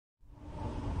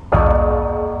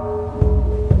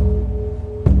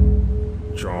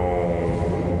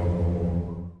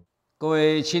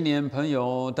位青年朋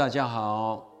友，大家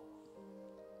好。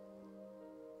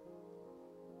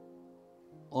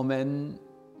我们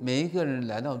每一个人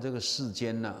来到这个世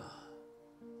间呐，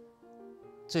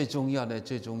最重要的，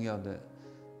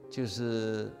就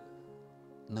是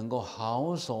能够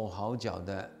好手好脚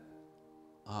的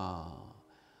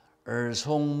耳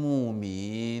聪目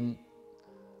明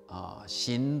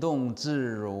行动自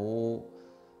如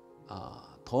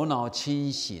头脑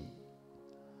清醒，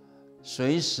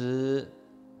随时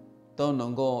都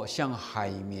能够像海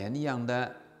绵一样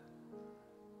的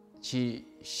去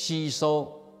吸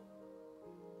收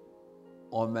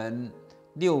我们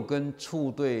六根触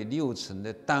对六尘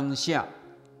的当下，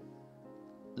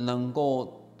能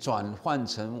够转换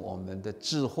成我们的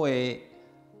智慧，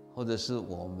或者是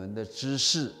我们的知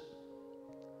识。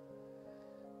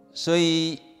所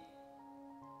以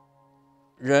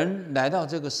人来到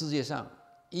这个世界上，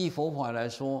依佛法来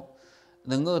说，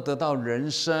能够得到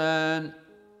人身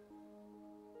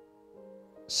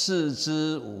四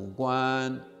肢五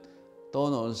官都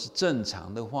能是正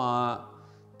常的话，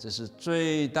这是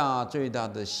最大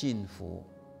的幸福，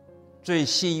最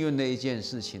幸运的一件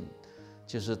事情，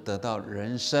就是得到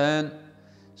人身。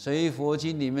所以佛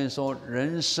经里面说，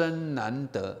人身难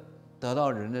得，得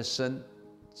到人的身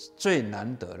最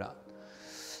难得了。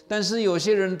但是有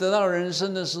些人得到人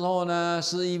身的时候呢，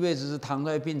是一辈子是躺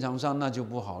在病床上，那就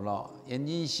不好了，眼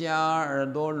睛瞎，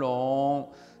耳朵聋，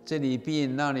这里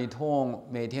病那里痛，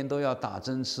每天都要打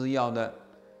针吃药的，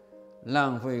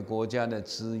浪费国家的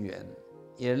资源，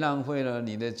也浪费了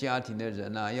你的家庭的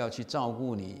人要去照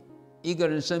顾你。一个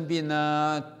人生病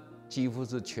呢，几乎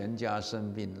是全家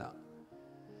生病了。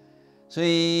所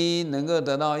以能够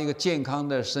得到一个健康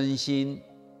的身心，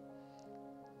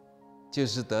就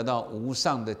是得到无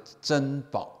上的珍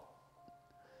宝。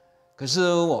可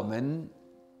是我们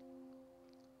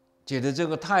觉得这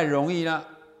个太容易了，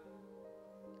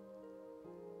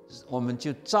我们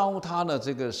就糟蹋了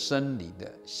这个生理的、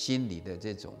心理的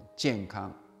这种健康。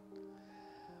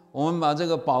我们把这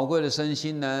个宝贵的身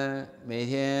心呢，每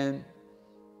天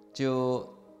就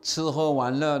吃喝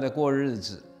玩乐的过日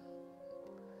子，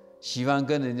喜欢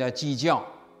跟人家计较。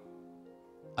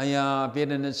哎呀，别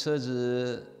人的车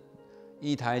子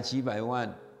一台几百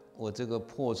万，我这个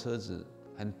破车子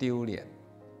很丢脸。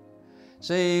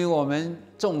所以我们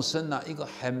众生一个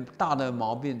很大的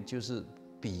毛病就是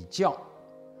比较，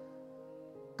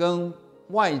跟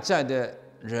外在的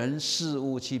人事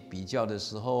物去比较的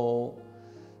时候，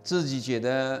自己觉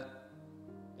得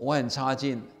我很差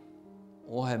劲，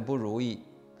我很不如意，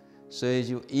所以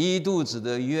就一肚子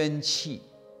的冤气，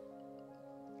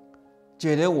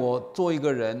觉得我做一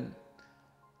个人，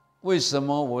为什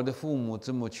么我的父母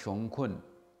这么穷困？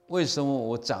为什么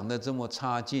我长得这么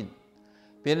差劲？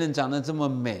别人长得这么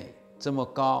美，这么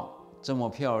高，这么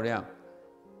漂亮，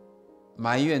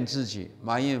埋怨自己，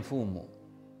埋怨父母。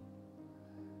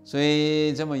所以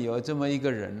有这么一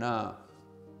个人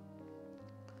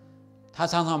他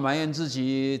常常埋怨自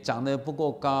己长得不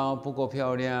够高，不够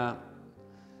漂亮，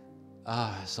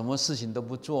什么事情都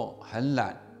不做，很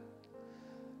懒。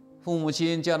父母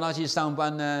亲叫他去上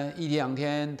班呢，一两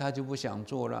天他就不想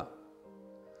做了。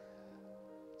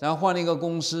然后换一个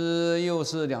公司，又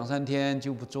是两三天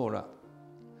就不做了。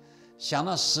想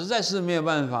到实在是没有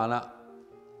办法了，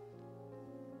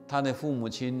他的父母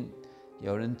亲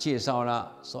有人介绍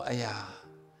了，说：“哎呀，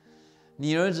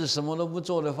你儿子什么都不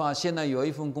做的话，现在有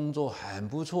一份工作很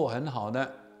不错，很好的。”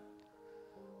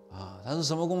他说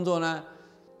什么工作呢？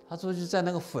他说就在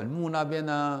那个坟墓那边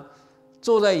呢，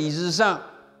坐在椅子上，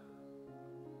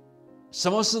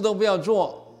什么事都不要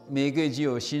做，每个月就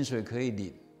有薪水可以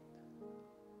领。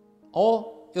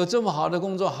有这么好的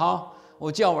工作，好，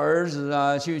我叫我儿子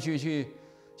去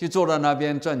坐到那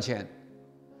边赚钱。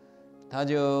他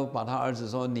就把他儿子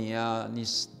说：“你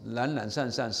懒懒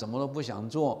散散，什么都不想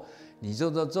做，你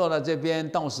就坐在这边，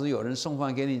到时有人送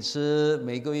饭给你吃，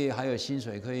每个月还有薪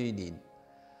水可以领。”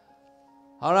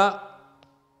好了，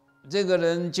这个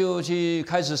人就去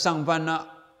开始上班了。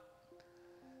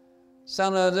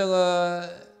上了这个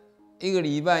1个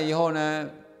礼拜以后呢，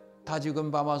他就跟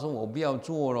爸爸说：“我不要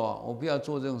做了，我不要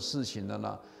做这种事情了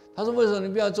啦。”他说：“为什么你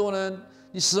不要做呢？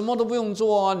你什么都不用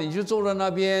做啊，你就坐在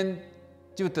那边，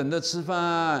就等着吃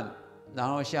饭，然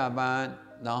后下班，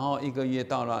然后1个月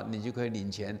到了，你就可以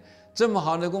领钱。这么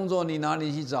好的工作，你哪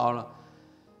里去找了？”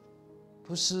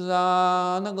不是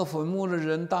啊，那个坟墓的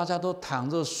人大家都躺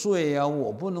着睡啊，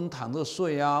我不能躺着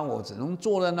睡啊，我只能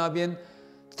坐在那边，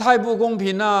太不公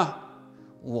平了，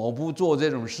我不做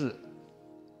这种事。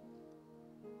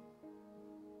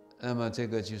那么这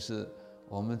个就是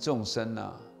我们众生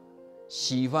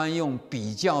喜欢用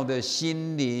比较的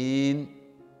心灵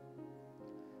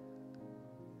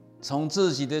从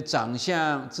自己的长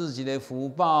相、自己的福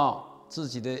报、自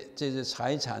己的这些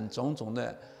财产种种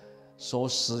的所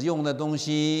使用的东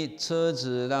西，车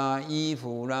子啦、衣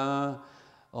服啦，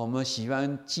我们喜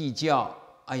欢计较。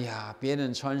哎呀，别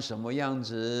人穿什么样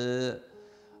子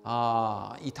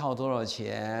啊？一套多少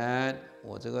钱？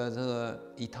我这个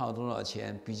一套多少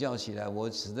钱？比较起来，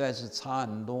我实在是差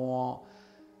很多，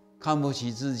看不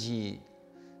起自己。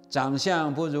长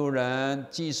相不如人，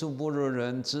技术不如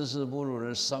人，知识不如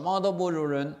人，什么都不如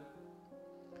人。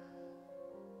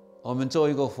我们做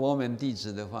一个佛门弟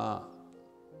子的话，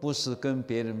不是跟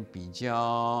别人比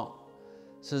较，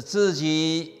是自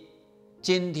己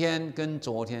今天跟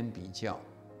昨天比较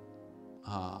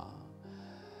啊。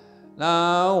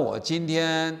那我今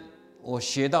天我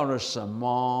学到了什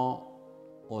么？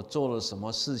我做了什么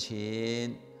事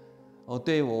情？我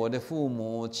对我的父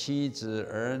母、妻子、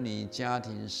儿女、家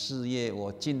庭、事业，我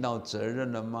尽到责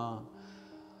任了吗？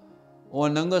我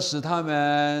能够使他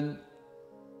们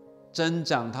增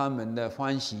长他们的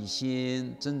欢喜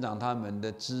心，增长他们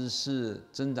的知识，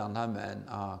增长他们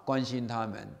关心他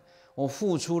们。我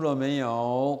付出了没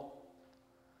有？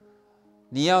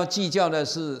你要计较的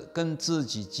是跟自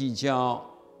己计较，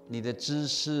你的知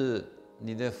识、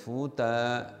你的福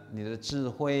德、你的智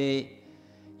慧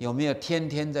有没有天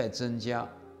天在增加，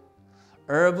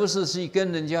而不是去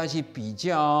跟人家去比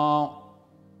较。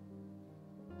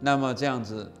那么这样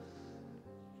子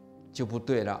就不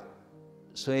对了。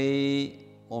所以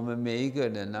我们每一个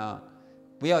人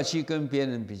不要去跟别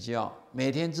人比较，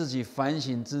每天自己反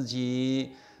省自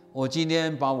己。我今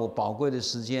天把我宝贵的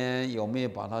时间有没有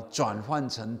把它转换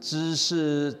成知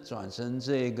识，转成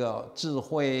这个智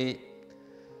慧，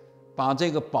把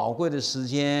这个宝贵的时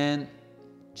间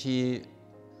去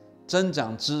增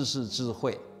长知识智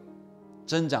慧，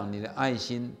增长你的爱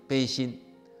心悲心。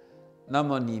那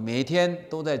么你每天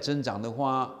都在增长的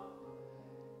话，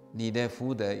你的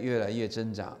福德越来越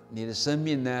增长，你的生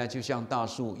命呢就像大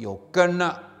树有根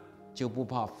了，就不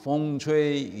怕风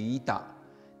吹雨打，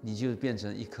你就变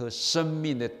成一棵生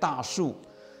命的大树，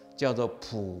叫做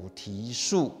菩提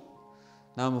树。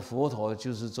那么佛陀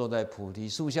就是坐在菩提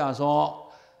树下说，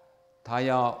他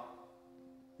要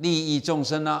利益众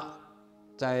生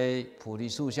在菩提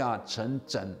树下成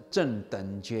正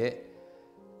等觉，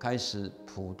开始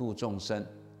普度众生。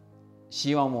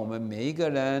希望我们每一个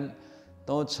人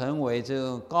都成为这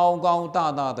个高高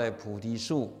大大的菩提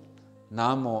树。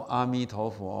南无阿弥陀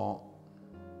佛。